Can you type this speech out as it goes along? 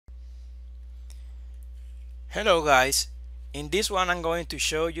Hello guys, in this one I'm going to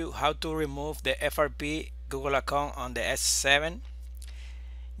show you how to remove the FRP Google account on the S7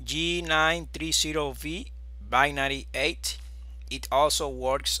 G930V binary 8. It also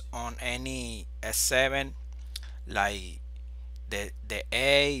works on any S7 like the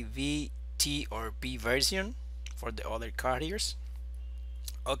A, V, T or P version for the other carriers.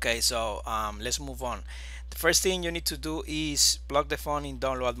 Okay, so let's move on. The first thing you need to do is plug the phone in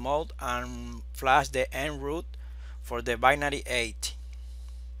download mode and flash the en route for the binary 8.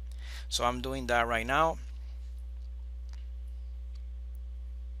 So I'm doing that right now.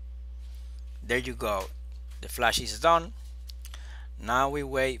 There you go, the flash is done. Now we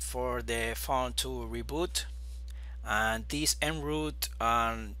wait for the phone to reboot, and this en route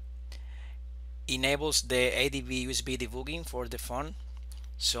enables the ADB USB debugging for the phone,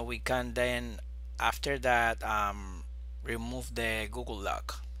 so we can then after that remove the Google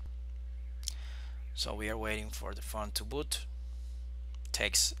lock. So we are waiting for the phone to boot.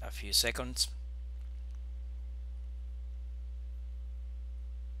 Takes a few seconds.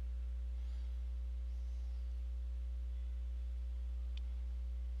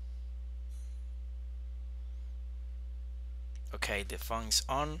 Okay, the phone is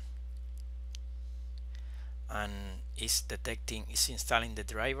on and is installing the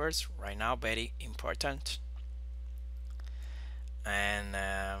drivers right now, very important. And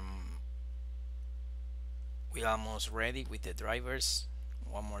we're almost ready with the drivers.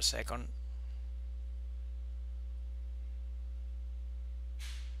 One more second.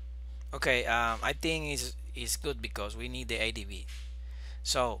 Okay, I think is good because we need the ADB.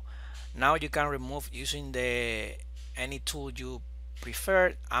 So now you can remove using the any tool you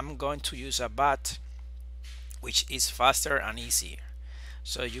prefer. I'm going to use a bot which is faster and easier.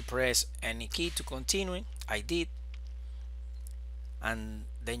 So you press any key to continue. I did, and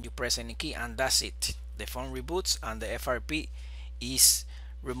then you press any key and that's it. The phone reboots and the FRP is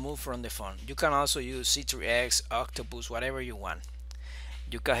removed from the phone. You can also use C3X, Octopus, whatever you want.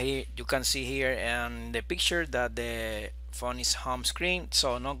 You can see here in the picture that the phone is home screen,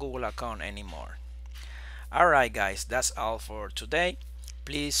 so no Google account anymore. Alright guys, that's all for today.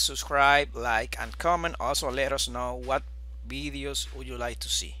 Please subscribe, like and comment. Also let us know what videos would you like to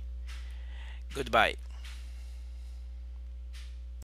see. Goodbye.